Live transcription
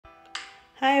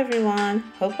Hi everyone,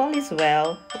 hope all is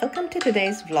well. Welcome to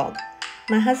today's vlog.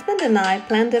 My husband and I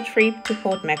planned a trip to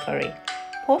Port Macquarie.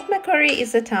 Port Macquarie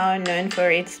is a town known for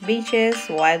its beaches,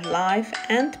 wildlife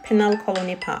and penal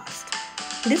colony past.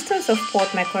 Distance of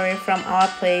Port Macquarie from our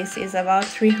place is about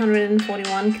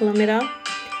 341 km.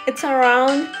 It's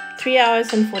around 3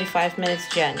 hours and 45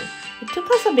 minutes journey. It took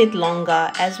us a bit longer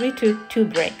as we took 2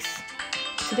 breaks.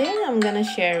 Today I'm gonna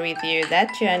share with you that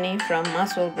journey from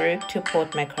Muswellbrook to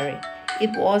Port Macquarie.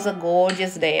 It was a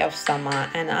gorgeous day of summer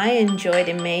and I enjoyed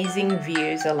amazing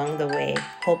views along the way.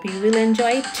 Hope you will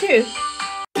enjoy it too.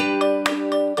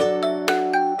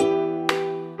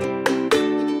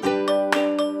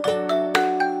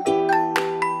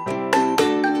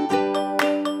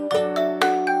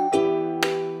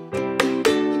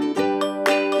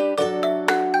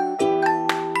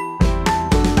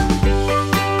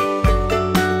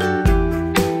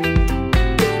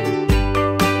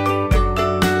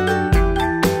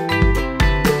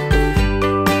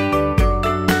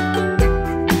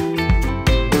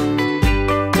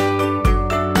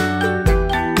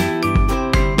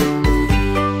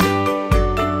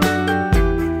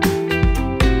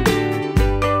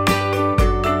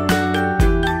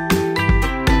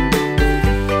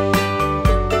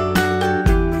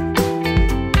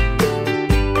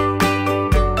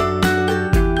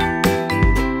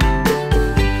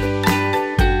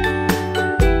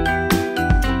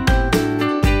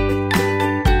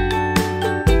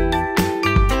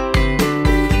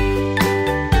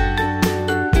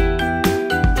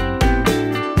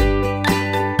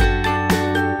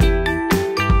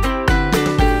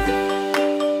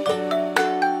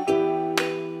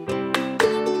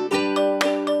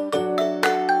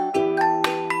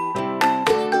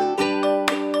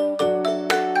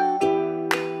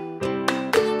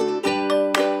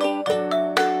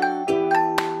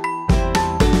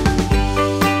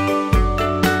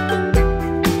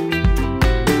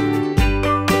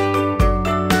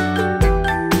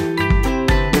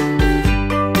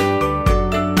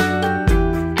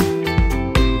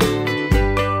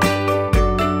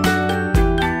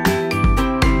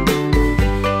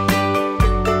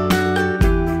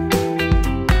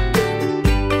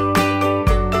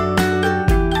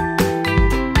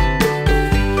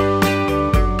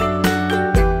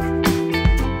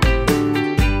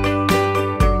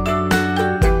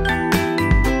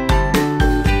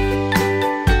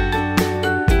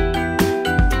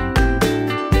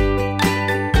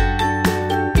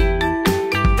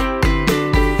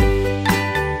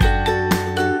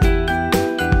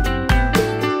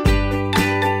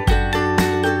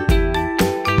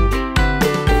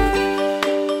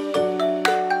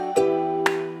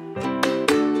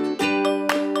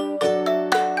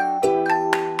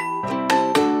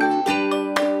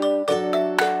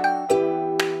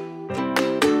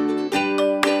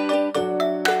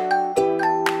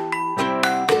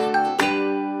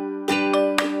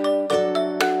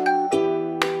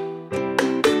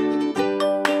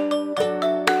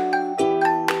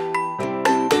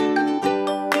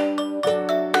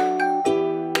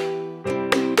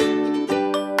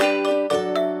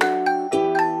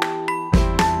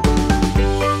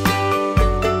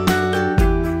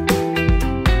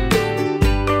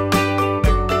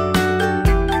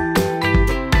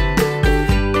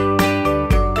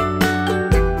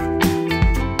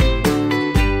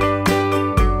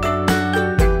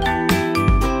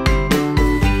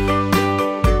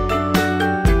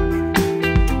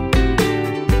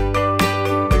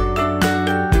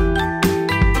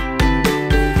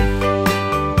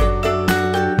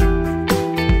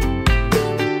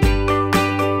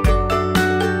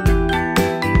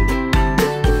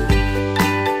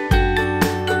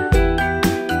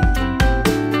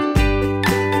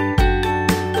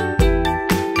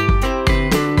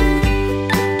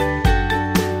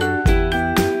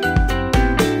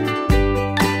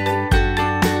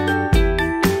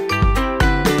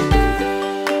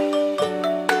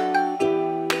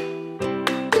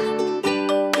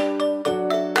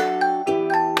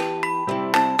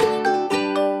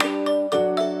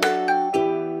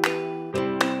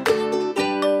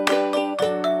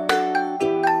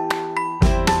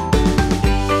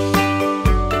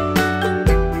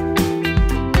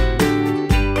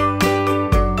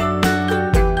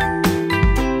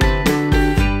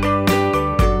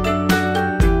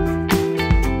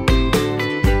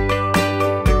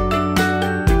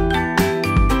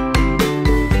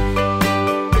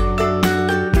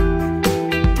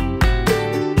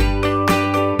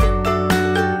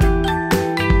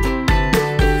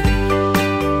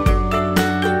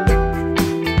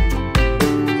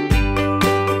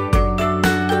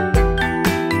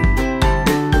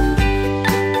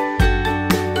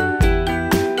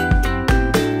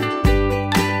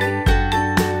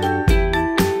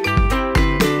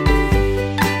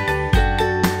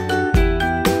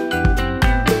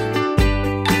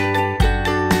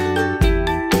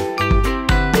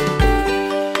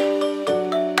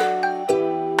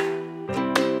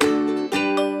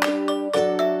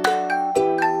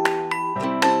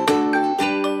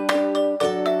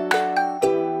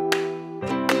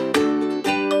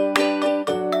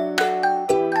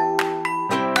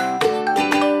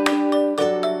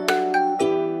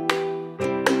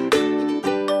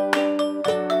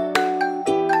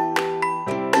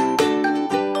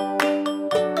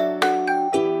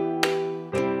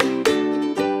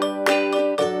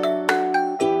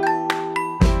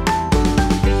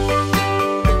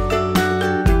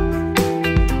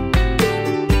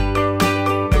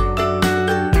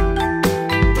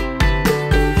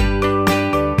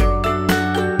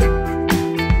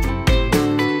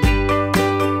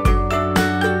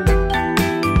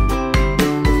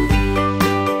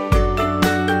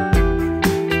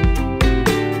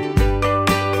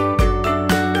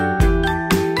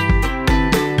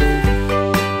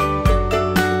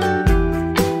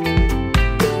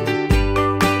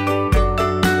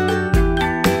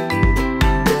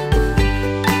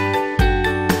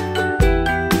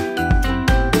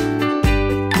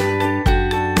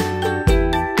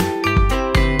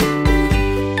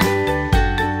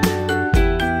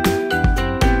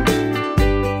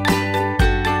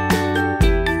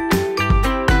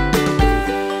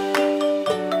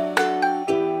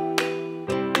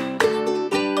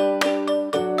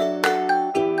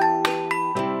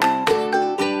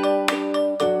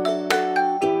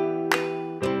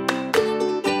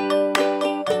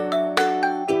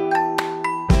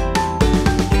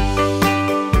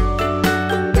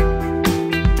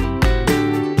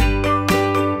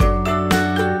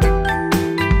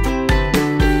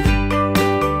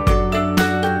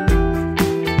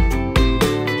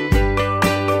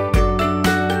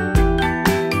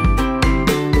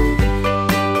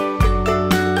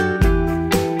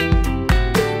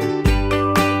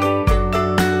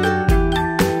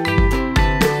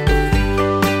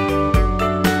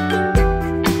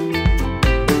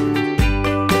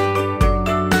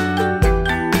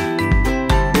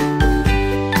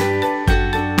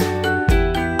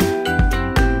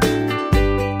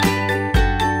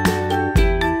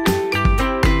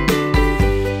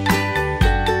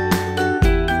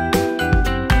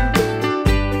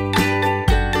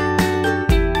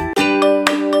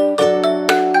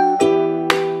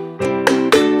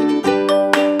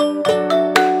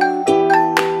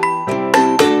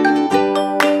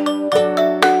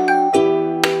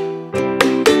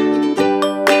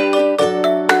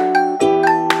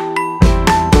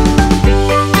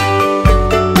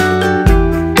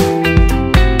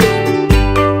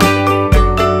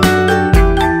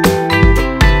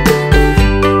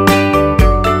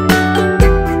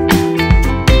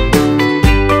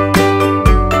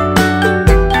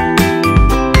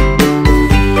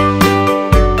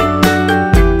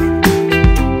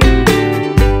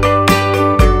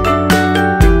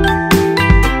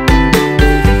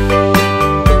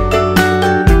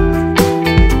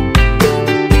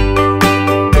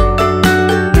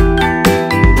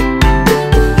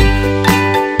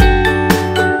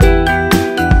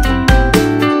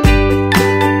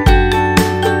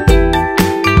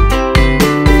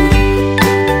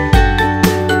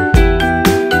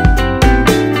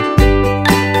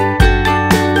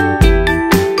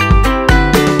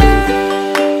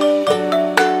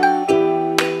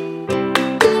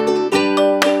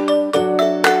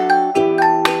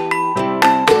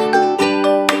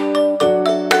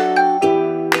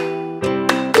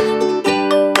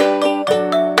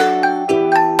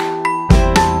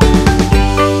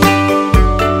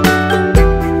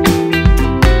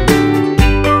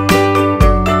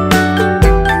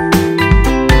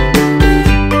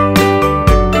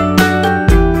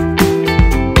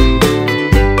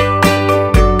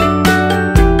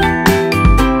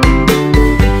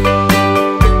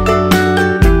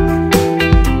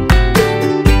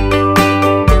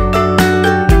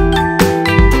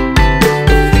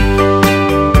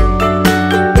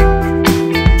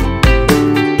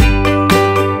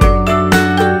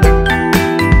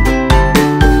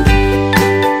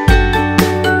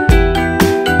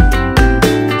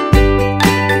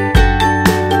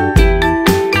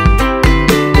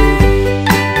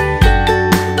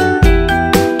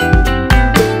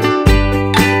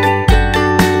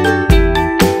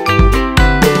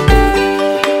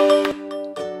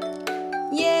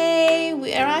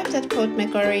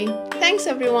 Macquarie. Thanks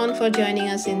everyone for joining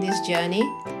us in this journey.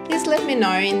 Please let me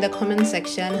know in the comment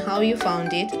section how you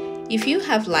found it. If you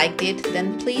have liked it,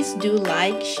 then please do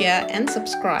like, share and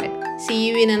subscribe. See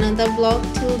you in another vlog.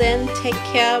 Till then, take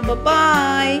care. Bye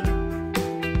bye.